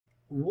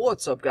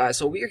What's up, guys?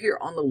 So we're here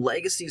on the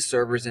legacy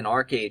servers in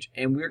Archeage,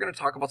 and we're going to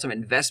talk about some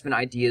investment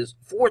ideas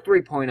for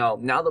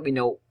 3.0. Now that we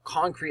know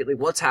concretely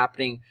what's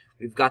happening,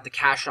 we've got the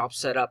cash shop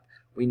set up,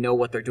 we know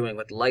what they're doing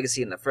with the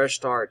legacy and the fresh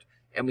start,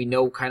 and we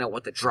know kind of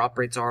what the drop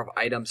rates are of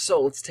items. So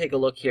let's take a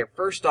look here.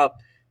 First up,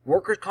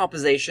 workers'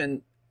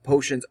 compensation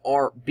potions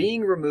are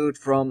being removed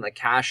from the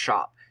cash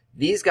shop.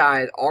 These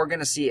guys are going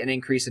to see an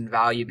increase in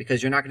value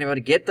because you're not going to be able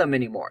to get them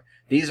anymore.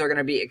 These are going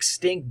to be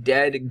extinct,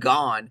 dead,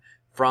 gone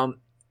from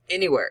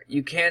anywhere.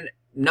 You can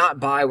not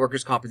buy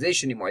workers'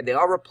 compensation anymore. They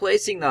are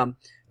replacing them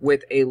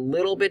with a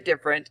little bit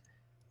different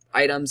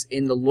items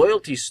in the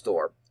loyalty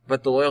store,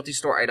 but the loyalty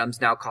store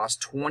items now cost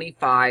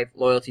 25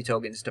 loyalty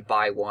tokens to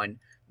buy one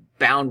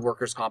bound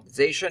workers'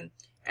 compensation,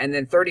 and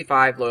then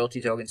 35 loyalty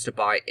tokens to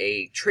buy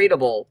a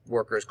tradable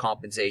workers'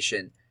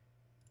 compensation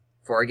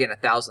for, again,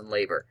 1,000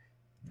 labor.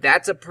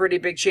 That's a pretty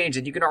big change,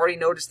 and you can already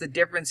notice the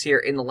difference here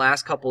in the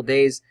last couple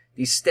days,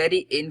 the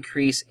steady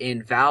increase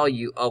in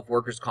value of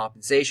workers'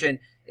 compensation.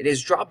 It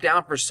has dropped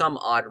down for some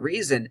odd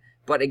reason,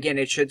 but again,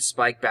 it should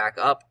spike back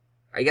up.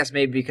 I guess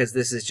maybe because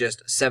this is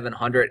just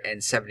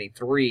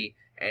 773,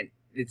 and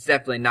it's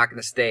definitely not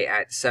going to stay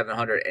at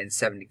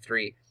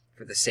 773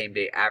 for the same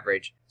day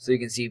average. So you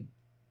can see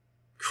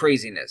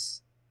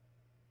craziness.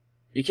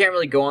 You can't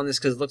really go on this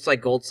because it looks like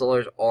gold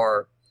sellers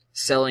are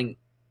selling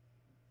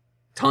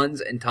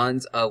tons and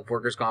tons of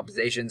workers'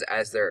 compensations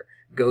as their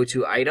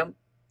go-to item.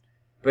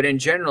 But in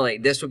generally,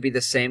 this would be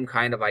the same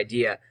kind of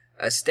idea.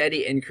 A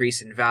steady increase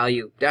in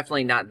value,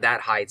 definitely not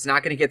that high. It's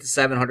not going to get to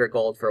 700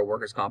 gold for a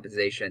workers'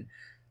 compensation.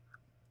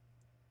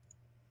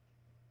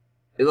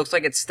 It looks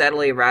like it's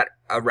steadily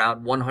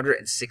around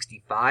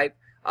 165.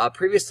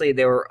 Previously,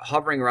 they were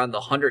hovering around the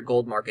 100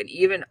 gold mark, and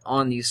even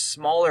on these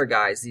smaller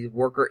guys, these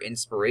worker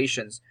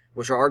inspirations,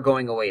 which are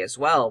going away as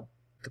well,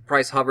 the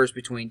price hovers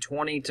between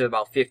 20 to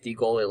about 50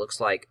 gold, it looks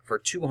like, for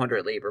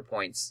 200 labor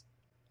points.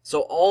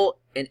 So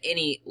all and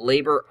any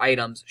labor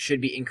items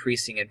should be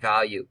increasing in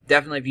value.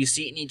 Definitely, if you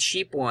see any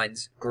cheap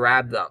ones,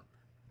 grab them.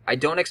 I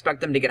don't expect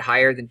them to get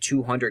higher than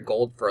 200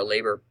 gold for a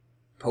labor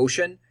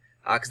potion,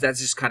 because that's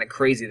just kind of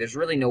crazy. There's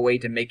really no way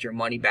to make your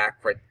money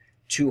back for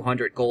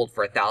 200 gold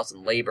for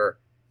 1,000 labor.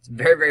 It's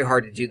very, very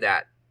hard to do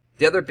that.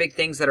 The other big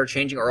things that are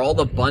changing are all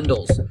the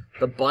bundles.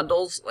 The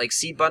bundles, like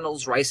seed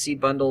bundles, rice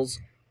seed bundles,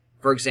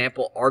 for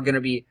example, are going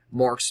to be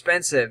more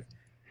expensive.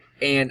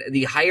 And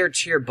the higher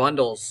tier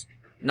bundles,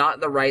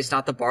 not the rice,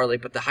 not the barley,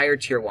 but the higher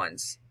tier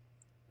ones,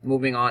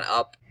 moving on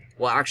up,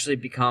 will actually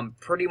become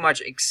pretty much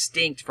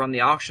extinct from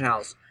the auction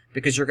house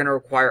because you're going to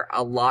require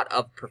a lot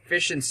of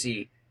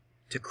proficiency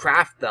to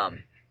craft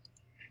them.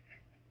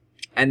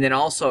 And then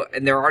also,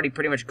 and they're already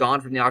pretty much gone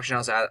from the auction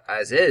house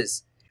as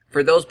is.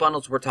 For those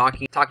bundles, we're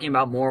talking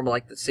about more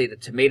like, say, the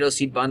tomato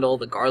seed bundle,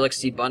 the garlic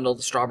seed bundle,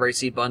 the strawberry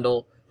seed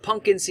bundle,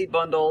 pumpkin seed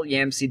bundle,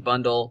 yam seed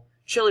bundle,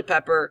 chili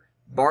pepper,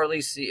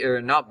 barley seed,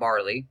 or not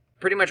barley.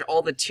 Pretty much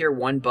all the tier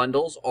 1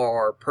 bundles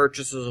are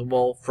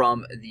purchasable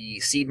from the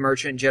seed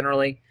merchant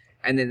generally,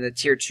 and then the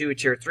tier 2,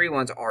 tier 3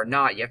 ones are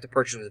not. You have to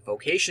purchase with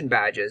vocation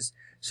badges.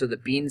 So the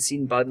bean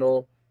seed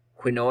bundle,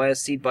 quinoa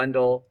seed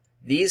bundle,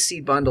 these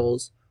seed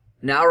bundles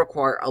now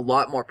require a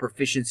lot more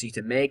proficiency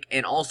to make,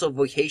 and also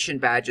vocation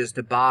badges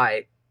to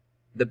buy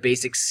the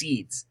basic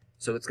seeds.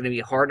 So it's going to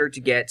be harder to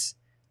get.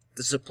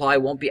 The supply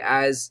won't be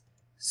as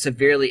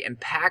severely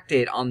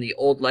impacted on the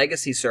old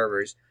legacy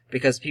servers,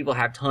 because people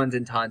have tons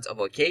and tons of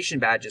vocation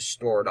badges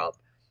stored up.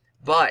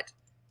 But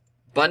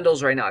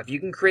bundles right now, if you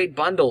can create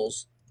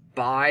bundles,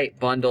 buy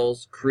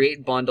bundles,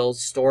 create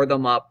bundles, store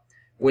them up,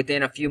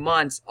 within a few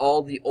months,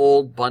 all the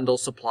old bundle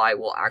supply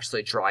will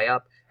actually dry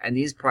up, and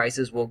these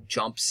prices will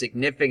jump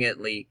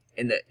significantly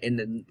in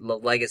the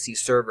legacy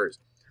servers.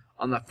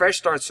 On the fresh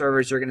start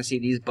servers, you're going to see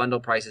these bundle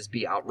prices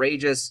be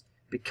outrageous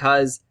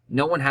because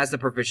no one has the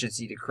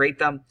proficiency to create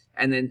them,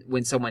 and then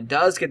when someone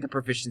does get the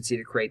proficiency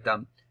to create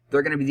them,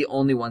 they're going to be the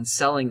only ones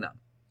selling them.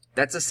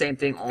 That's the same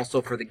thing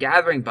also for the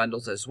gathering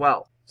bundles as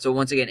well. So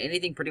once again,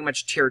 anything pretty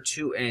much tier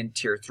 2 and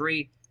tier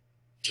 3.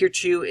 Tier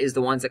 2 is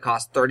the ones that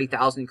cost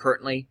 30,000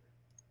 currently,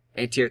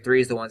 and tier 3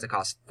 is the ones that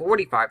cost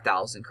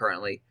 45,000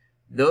 currently.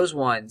 Those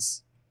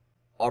ones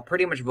are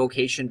pretty much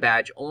vocation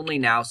badge only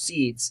now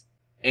seeds,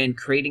 and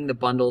creating the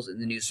bundles in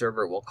the new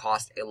server will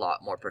cost a lot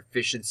more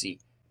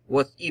proficiency.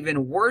 What's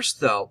even worse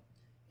though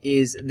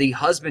is the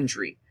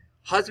husbandry.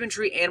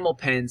 Husbandry animal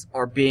pens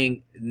are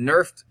being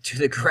nerfed to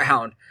the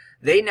ground.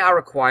 They now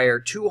require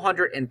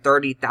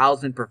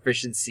 230,000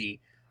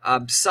 proficiency.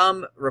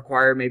 Some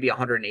require maybe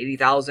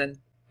 180,000,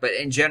 but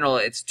in general,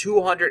 it's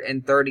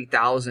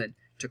 230,000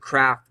 to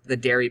craft the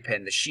dairy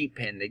pen, the sheep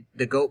pen,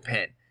 the goat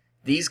pen.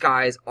 These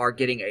guys are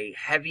getting a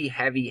heavy,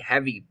 heavy,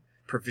 heavy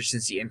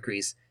proficiency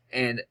increase,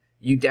 and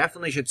you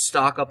definitely should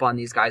stock up on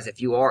these guys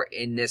if you are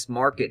in this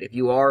market. If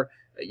you are,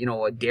 you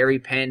know, a dairy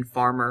pen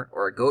farmer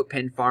or a goat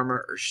pen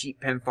farmer or sheep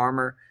pen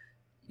farmer,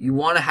 you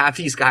want to have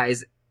these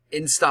guys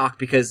in stock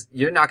because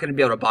you're not going to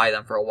be able to buy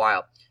them for a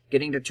while.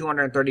 Getting to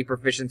 230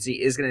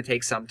 proficiency is going to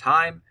take some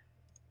time,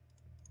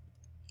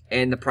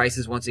 and the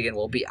prices once again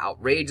will be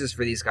outrageous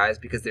for these guys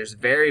because there's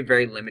very,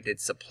 very limited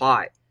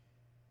supply.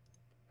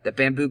 The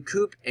bamboo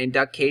coop and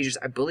duck cages,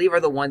 I believe, are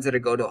the ones that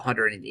go to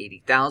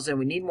 180,000.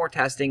 We need more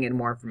testing and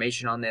more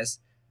information on this.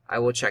 I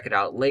will check it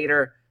out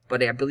later.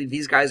 But I believe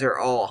these guys are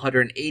all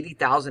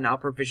 180,000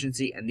 out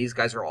proficiency, and these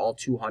guys are all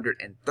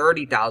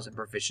 230,000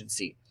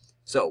 proficiency.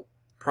 So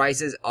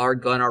prices are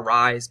gonna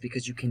rise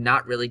because you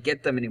cannot really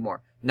get them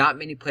anymore. Not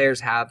many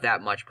players have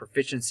that much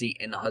proficiency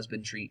in the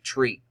husbandry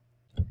tree.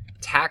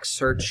 Tax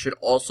search should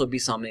also be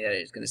something that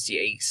is going to see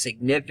a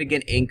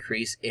significant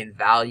increase in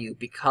value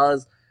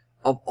because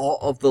of all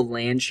of the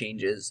land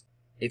changes.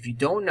 If you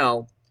don't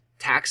know,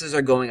 taxes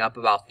are going up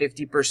about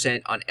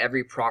 50% on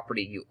every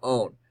property you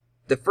own.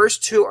 The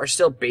first two are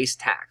still base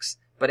tax,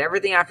 but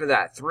everything after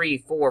that, 3,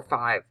 4,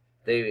 5,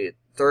 the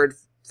third,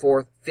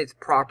 fourth, fifth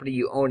property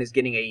you own is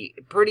getting a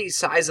pretty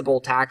sizable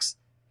tax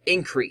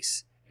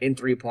increase in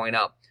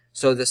 3.0.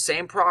 So the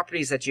same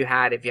properties that you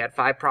had, if you had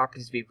 5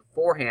 properties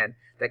beforehand,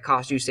 that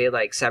cost you, say,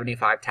 like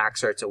 75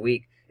 tax certs a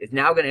week, is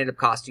now going to end up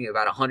costing you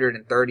about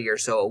 130 or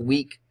so a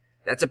week.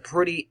 That's a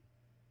pretty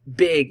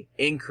big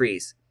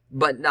increase.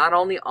 But not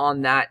only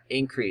on that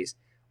increase,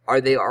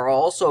 they are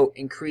also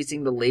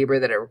increasing the labor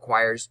that it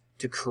requires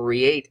to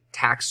create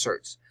tax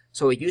certs.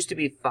 So it used to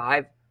be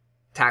 5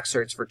 tax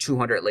certs for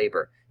 200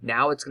 labor.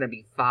 Now it's going to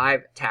be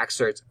 5 tax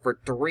certs for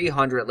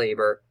 300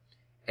 labor,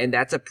 and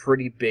that's a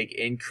pretty big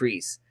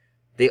increase.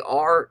 They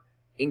are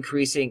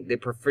increasing the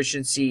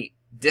proficiency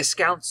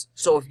discounts.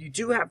 So if you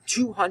do have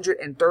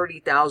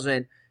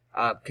 230,000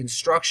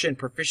 construction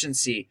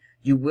proficiency,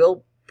 you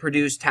will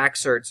produce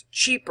tax certs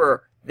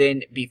cheaper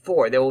than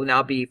before. There will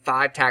now be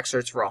 5 tax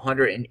certs for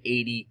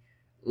 180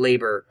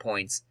 labor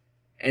points,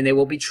 and they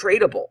will be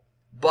tradable.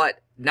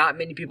 But not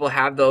many people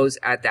have those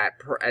at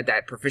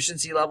that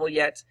proficiency level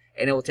yet,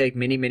 and it will take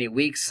many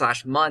weeks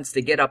 / months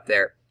to get up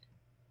there.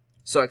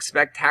 So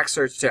expect tax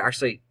certs to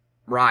actually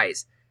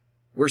rise.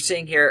 We're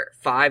seeing here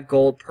 5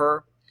 gold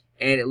per,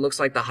 and it looks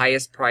like the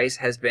highest price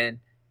has been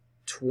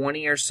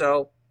 20 or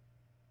so.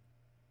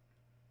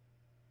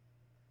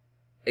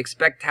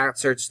 Expect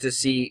tax certs to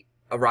see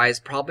a rise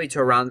probably to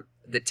around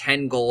the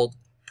 10 gold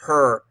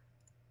per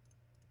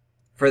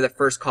for the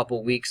first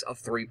couple weeks of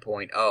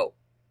 3.0.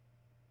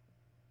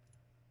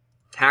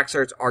 Tax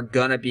certs are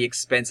gonna be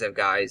expensive,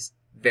 guys.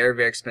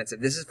 Very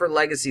expensive. This is for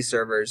legacy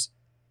servers.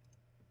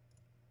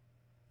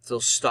 So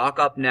stock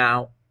up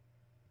now.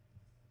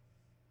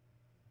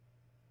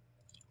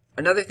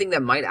 Another thing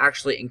that might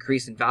actually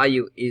increase in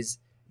value is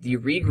the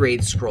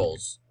regrade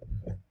scrolls.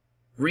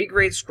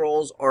 Regrade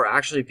scrolls are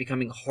actually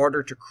becoming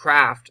harder to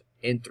craft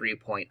in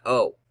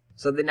 3.0.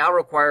 So they now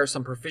require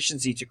some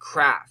proficiency to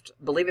craft.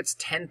 I believe it's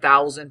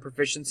 10,000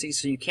 proficiency,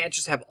 so you can't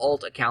just have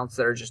alt accounts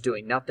that are just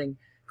doing nothing,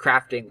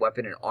 crafting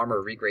weapon and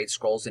armor regrade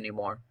scrolls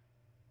anymore.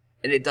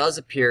 And it does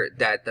appear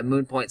that the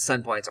moon points,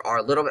 sun points are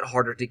a little bit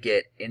harder to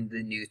get in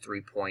the new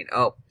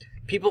 3.0.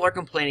 People are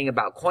complaining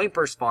about coin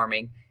purse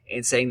farming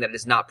and saying that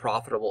it's not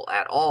profitable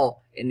at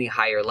all in the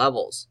higher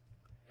levels.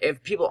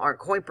 If people aren't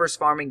coin purse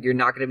farming, you're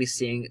not going to be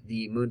seeing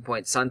the moon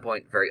point, sun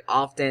point very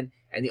often,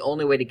 and the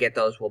only way to get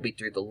those will be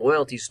through the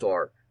loyalty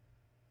store.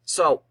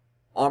 So,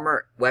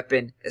 armor,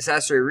 weapon,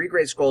 accessory,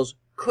 regrade scrolls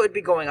could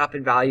be going up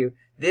in value.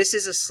 This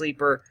is a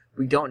sleeper.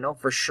 We don't know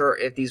for sure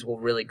if these will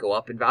really go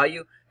up in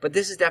value, but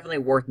this is definitely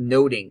worth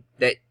noting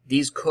that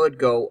these could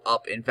go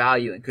up in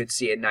value and could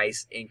see a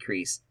nice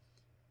increase.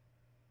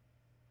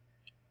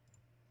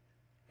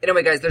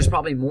 Anyway, guys, there's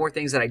probably more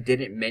things that I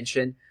didn't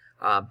mention.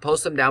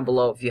 Post them down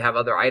below if you have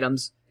other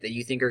items that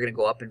you think are going to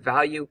go up in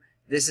value.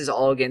 This is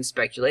all, again,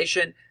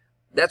 speculation.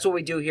 That's what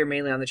we do here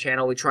mainly on the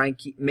channel. We try and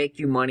make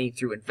you money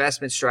through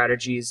investment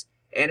strategies,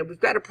 and we've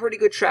got a pretty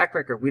good track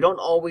record. We don't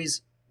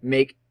always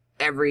make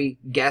every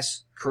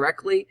guess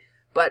correctly,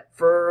 but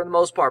for the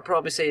most part,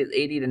 probably say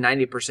 80 to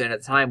 90% of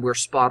the time, we're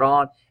spot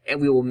on,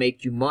 and we will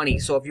make you money.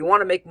 So if you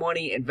want to make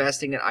money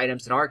investing in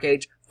items in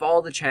Archeage,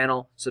 follow the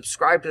channel,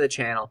 subscribe to the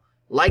channel,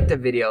 like the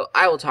video.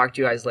 I will talk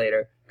to you guys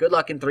later. Good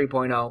luck in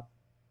 3.0.